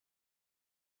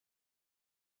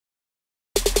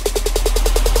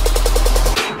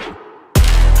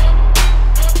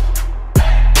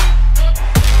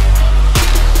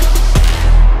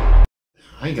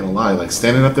ain't gonna lie, like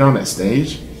standing up there on that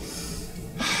stage,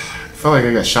 I felt like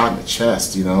I got shot in the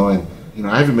chest, you know, and you know,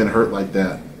 I haven't been hurt like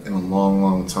that in a long,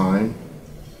 long time.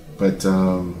 But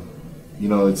you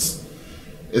know,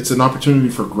 it's an opportunity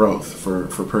for growth, for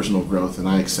personal growth, and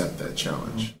I accept that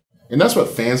challenge. And that's what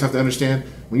fans have to understand.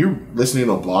 When you're listening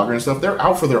to a blogger and stuff, they're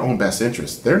out for their own best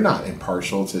interest. They're not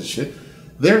impartial to shit.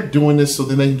 They're doing this so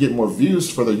that they can get more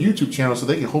views for their YouTube channel so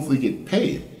they can hopefully get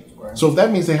paid. Right. So if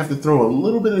that means they have to throw a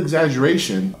little bit of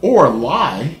exaggeration or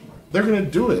lie, they're going to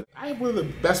do it. I have one of the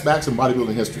best backs in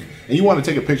bodybuilding history. And you want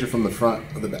to take a picture from the front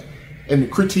of the back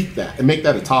and critique that and make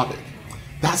that a topic.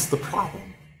 That's the problem.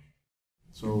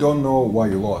 So, you don't know why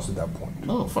you lost at that point.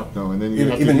 No, fuck no. And then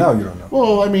even now you don't know.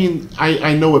 Well, I mean,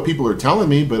 I know what people are telling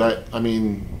me, but I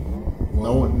mean,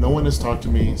 no one has talked to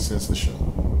me since the show.